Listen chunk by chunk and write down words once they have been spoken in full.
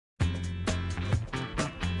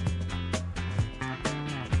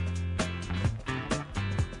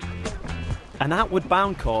An Outward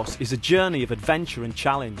Bound course is a journey of adventure and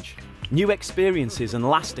challenge, new experiences and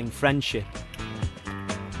lasting friendship.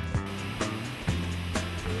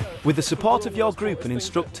 With the support of your group and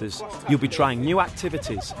instructors, you'll be trying new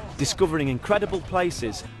activities, discovering incredible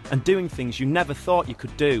places and doing things you never thought you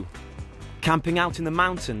could do. Camping out in the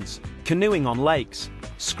mountains, canoeing on lakes,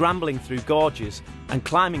 scrambling through gorges and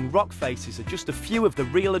climbing rock faces are just a few of the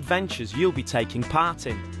real adventures you'll be taking part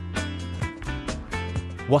in.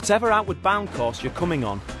 Whatever Outward Bound course you're coming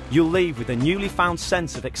on, you'll leave with a newly found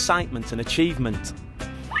sense of excitement and achievement.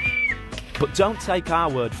 But don't take our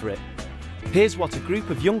word for it. Here's what a group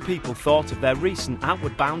of young people thought of their recent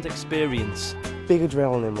Outward Bound experience. Big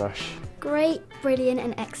adrenaline rush. Great, brilliant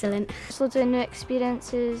and excellent. Just loads of new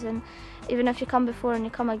experiences, and even if you come before and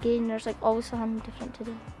you come again, there's like always something different to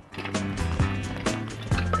do.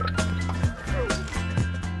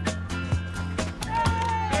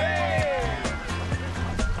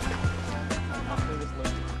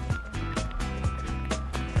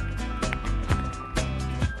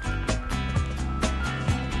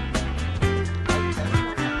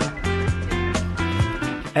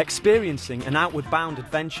 Experiencing an Outward Bound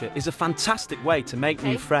adventure is a fantastic way to make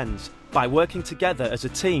new friends by working together as a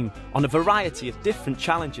team on a variety of different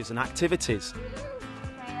challenges and activities.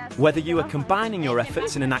 Whether you are combining your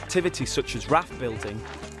efforts in an activity such as raft building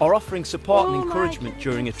or offering support and encouragement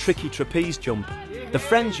during a tricky trapeze jump, the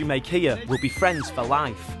friends you make here will be friends for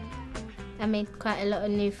life. I made quite a lot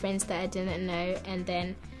of new friends that I didn't know, and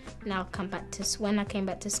then now when I came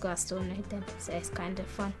back to school I still know them, so it's kind of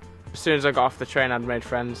fun. As soon as I got off the train I'd made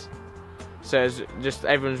friends, so it's just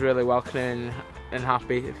everyone's really welcoming and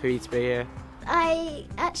happy for me to be here. I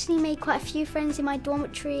actually made quite a few friends in my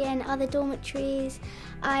dormitory and other dormitories.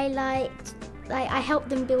 I helped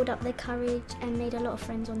them build up their courage and made a lot of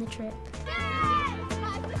friends on the trip.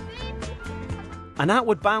 An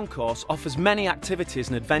Outward Bound course offers many activities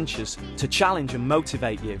and adventures to challenge and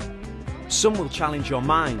motivate you. Some will challenge your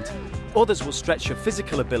mind, others will stretch your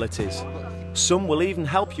physical abilities. Some will even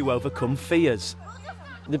help you overcome fears.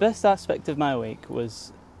 The best aspect of my week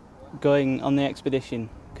was going on the expedition,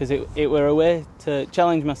 because it were a way to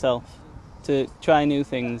challenge myself, to try new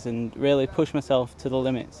things and really push myself to the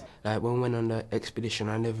limits. Like when we went on the expedition,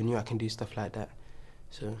 I never knew I can do stuff like that,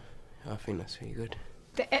 so I think that's really good.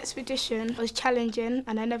 The expedition was challenging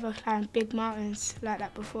and I never climbed big mountains like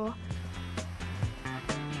that before.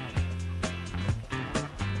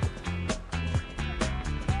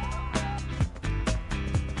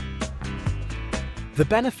 The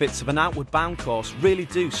benefits of an Outward Bound course really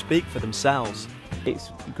do speak for themselves. It's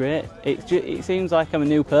great. It seems like I'm a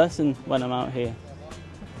new person when I'm out here.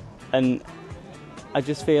 And I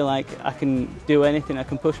just feel like I can do anything. I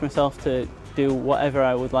can push myself to do whatever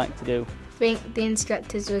I would like to do. I think the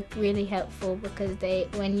instructors were really helpful because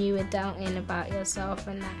when you were doubting about yourself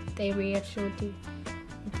and that, they reassured you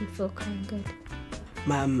and you feel kind of good.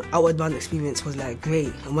 My Outward Bound experience was like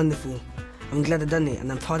great and wonderful. I'm glad I've done it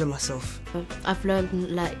and I'm proud of myself. I've learned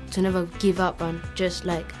to never give up and just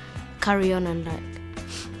carry on and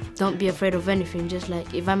don't be afraid of anything. Just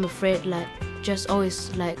if I'm afraid, just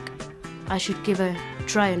always I should give a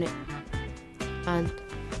try on it. And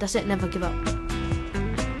that's it, never give up.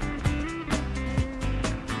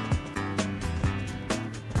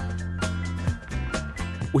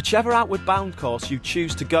 Whichever Outward Bound course you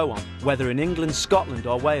choose to go on, whether in England, Scotland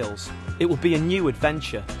or Wales, it will be a new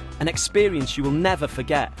adventure, an experience you will never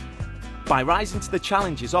forget. By rising to the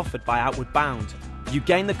challenges offered by Outward Bound, you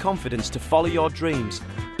gain the confidence to follow your dreams,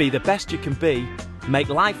 be the best you can be, make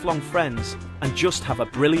lifelong friends, and just have a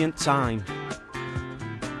brilliant time.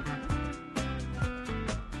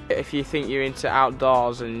 If you think you're into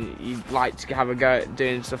outdoors and you'd like to have a go at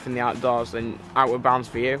doing stuff in the outdoors, then Outward Bound's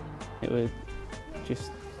for you. It was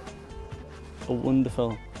just a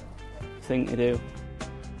wonderful thing to do.